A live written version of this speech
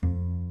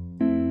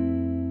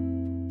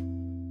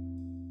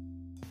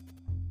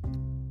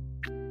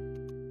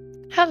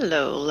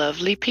Hello,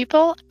 lovely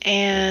people,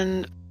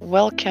 and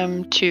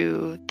welcome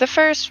to the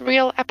first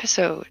real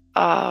episode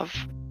of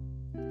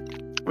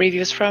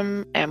Reviews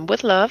from M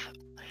with Love.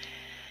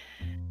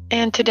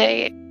 And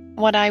today,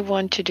 what I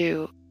want to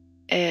do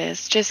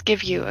is just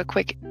give you a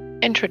quick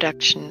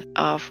introduction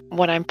of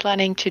what I'm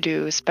planning to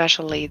do,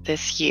 especially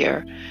this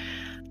year.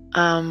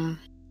 And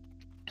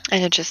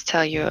I'll just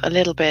tell you a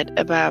little bit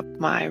about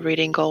my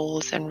reading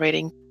goals and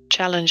reading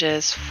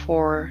challenges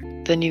for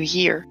the new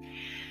year.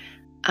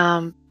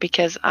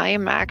 Because I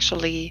am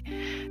actually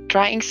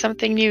trying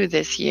something new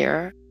this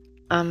year,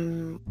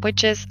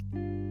 which is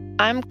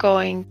I'm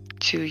going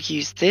to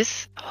use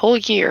this whole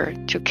year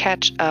to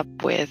catch up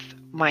with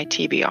my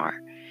TBR.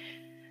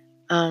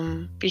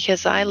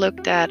 Because I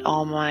looked at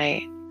all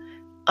my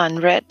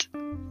unread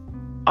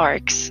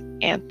ARCs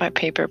and my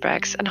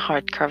paperbacks and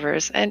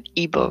hardcovers and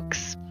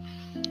ebooks,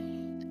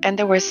 and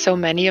there were so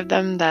many of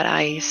them that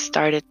I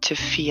started to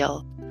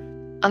feel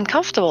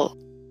uncomfortable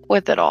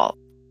with it all.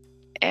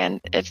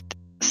 And it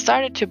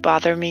started to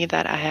bother me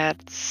that I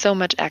had so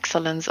much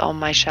excellence on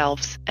my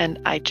shelves and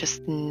I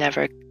just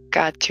never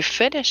got to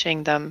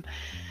finishing them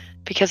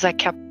because I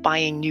kept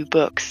buying new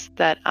books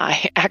that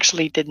I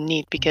actually didn't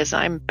need, because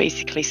I'm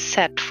basically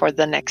set for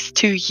the next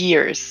 2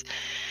 years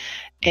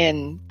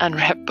in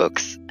unread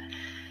books.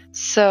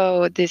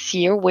 So this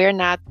year we're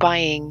not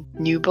buying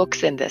new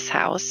books in this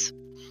house.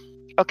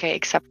 Okay,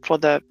 except for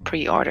the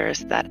pre-orders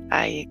that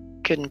I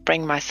couldn't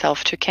bring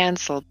myself to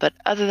cancel. But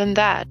other than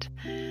that,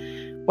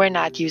 we're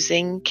not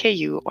using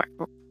KU, or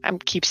I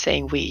keep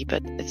saying we,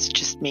 but it's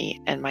just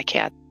me and my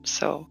cat.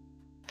 So,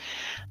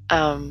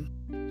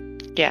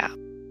 yeah,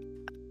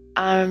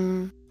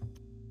 I'm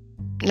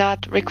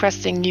not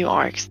requesting new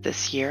ARCs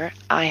this year.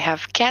 I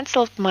have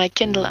canceled my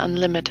Kindle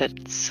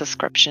Unlimited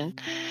subscription,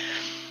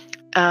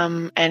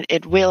 and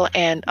it will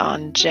end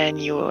on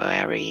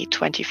January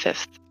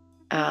 25th,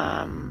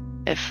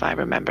 if I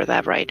remember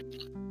that right.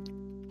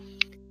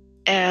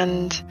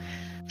 And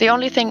the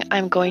only thing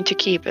I'm going to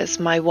keep is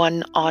my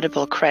one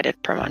Audible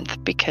credit per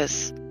month,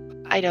 because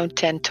I don't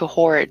tend to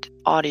hoard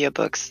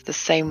audiobooks the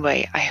same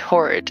way I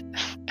hoard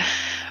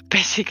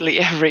basically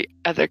every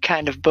other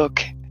kind of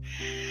book.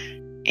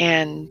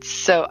 And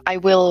so I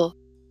will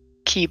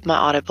keep my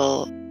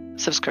Audible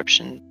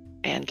subscription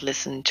and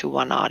listen to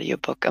one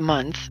audiobook a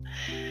month.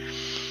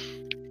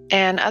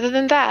 And other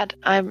than that,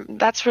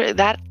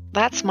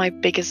 that's my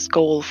biggest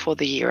goal for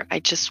the year.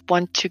 I just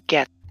want to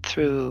get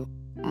through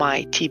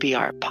my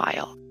TBR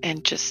pile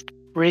and just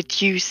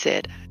reduce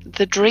it.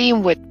 The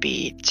dream would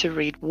be to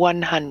read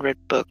 100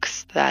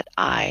 books that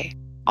I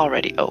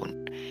already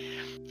own.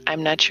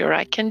 I'm not sure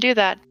I can do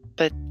that,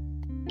 but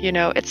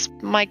it's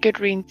my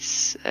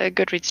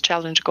Goodreads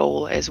challenge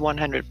goal is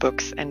 100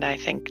 books, and I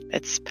think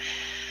it's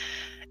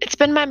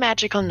been my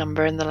magical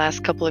number in the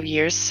last couple of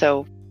years,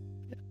 so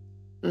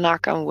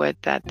knock on wood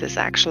that this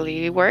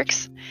actually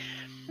works.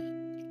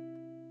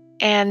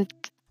 And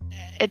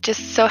it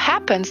just so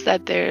happens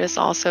that there is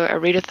also a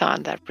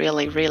readathon that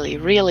really, really,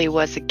 really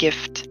was a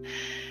gift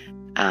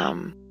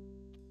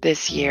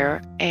this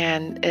year.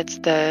 And it's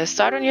the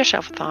Start on Your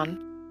Shelf-a-thon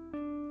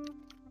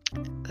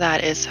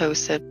that is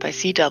hosted by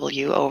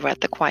CW over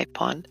at the Quiet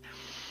Pond.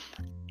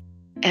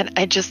 And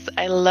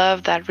I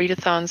love that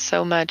readathon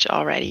so much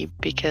already,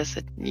 because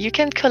you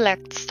can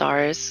collect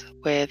stars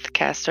with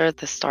Castor,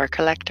 the star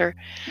collector.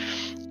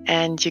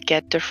 And you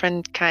get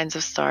different kinds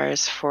of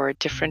stars for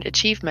different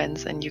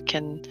achievements, and you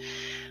can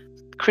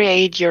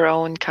create your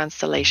own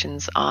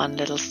constellations on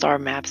little star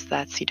maps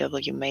that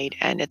CW made,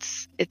 and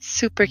it's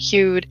super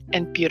cute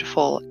and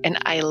beautiful, and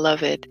I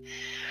love it.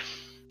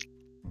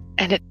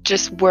 And it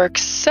just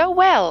works so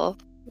well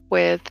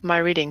with my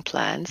reading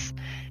plans.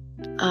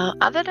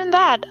 Other than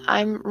that,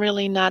 I'm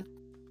really not.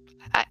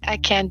 I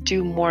can't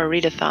do more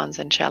readathons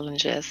and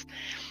challenges.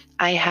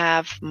 I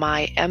have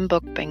my M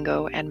book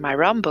bingo and my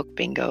ROM book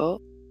bingo,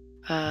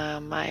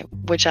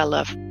 which I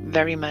love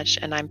very much,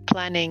 and I'm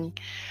planning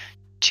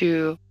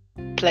to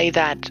play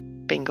that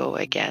bingo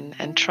again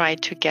and try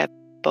to get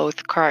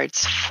both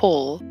cards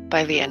full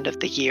by the end of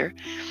the year.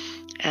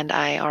 And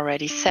I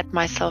already set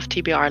myself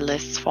TBR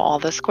lists for all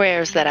the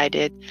squares that I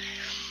did,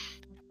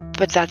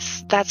 but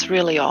that's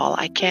really all.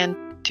 I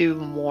can't do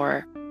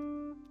more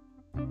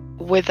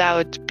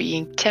without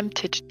being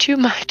tempted too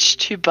much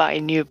to buy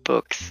new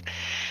books.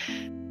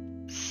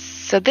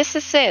 So this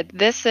is it.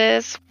 This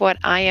is what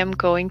I am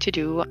going to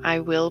do. I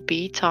will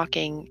be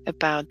talking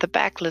about the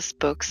backlist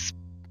books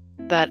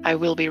that I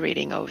will be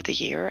reading over the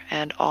year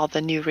and all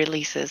the new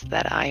releases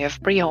that I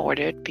have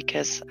pre-ordered,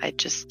 because I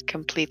just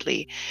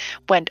completely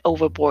went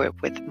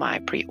overboard with my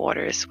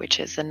pre-orders, which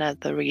is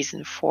another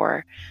reason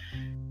for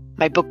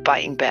my book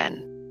buying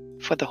ban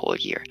for the whole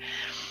year.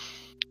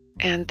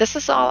 And this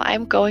is all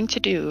I'm going to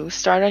do.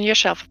 Start on Your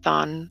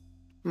Shelf-a-thon,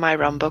 my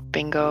ROM book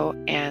bingo,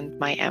 and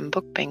my M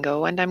book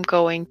bingo, and I'm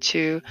going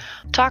to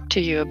talk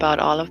to you about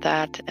all of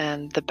that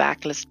and the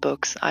backlist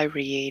books I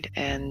read,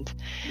 and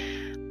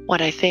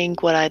what I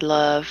think, what I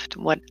loved,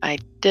 what I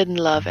didn't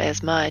love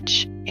as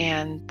much.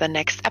 And the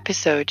next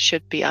episode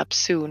should be up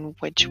soon,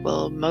 which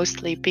will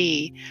mostly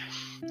be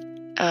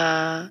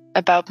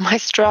about my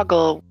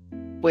struggle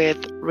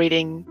with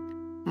reading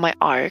my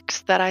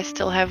ARCs that I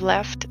still have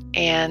left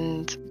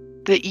and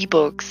the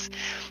ebooks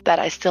that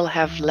I still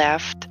have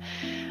left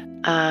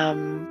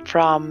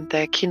from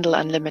the Kindle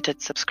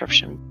Unlimited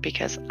subscription,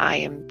 because I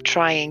am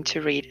trying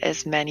to read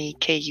as many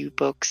KU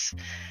books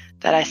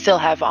that I still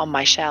have on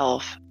my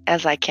shelf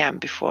as I can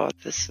before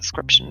the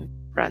subscription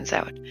runs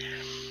out.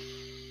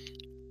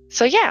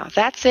 So yeah,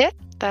 that's it.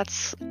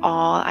 That's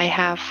all I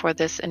have for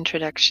this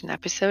introduction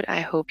episode. I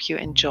hope you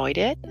enjoyed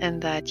it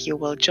and that you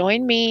will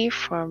join me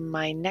for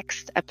my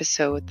next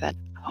episode that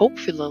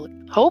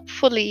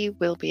hopefully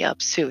will be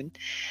up soon.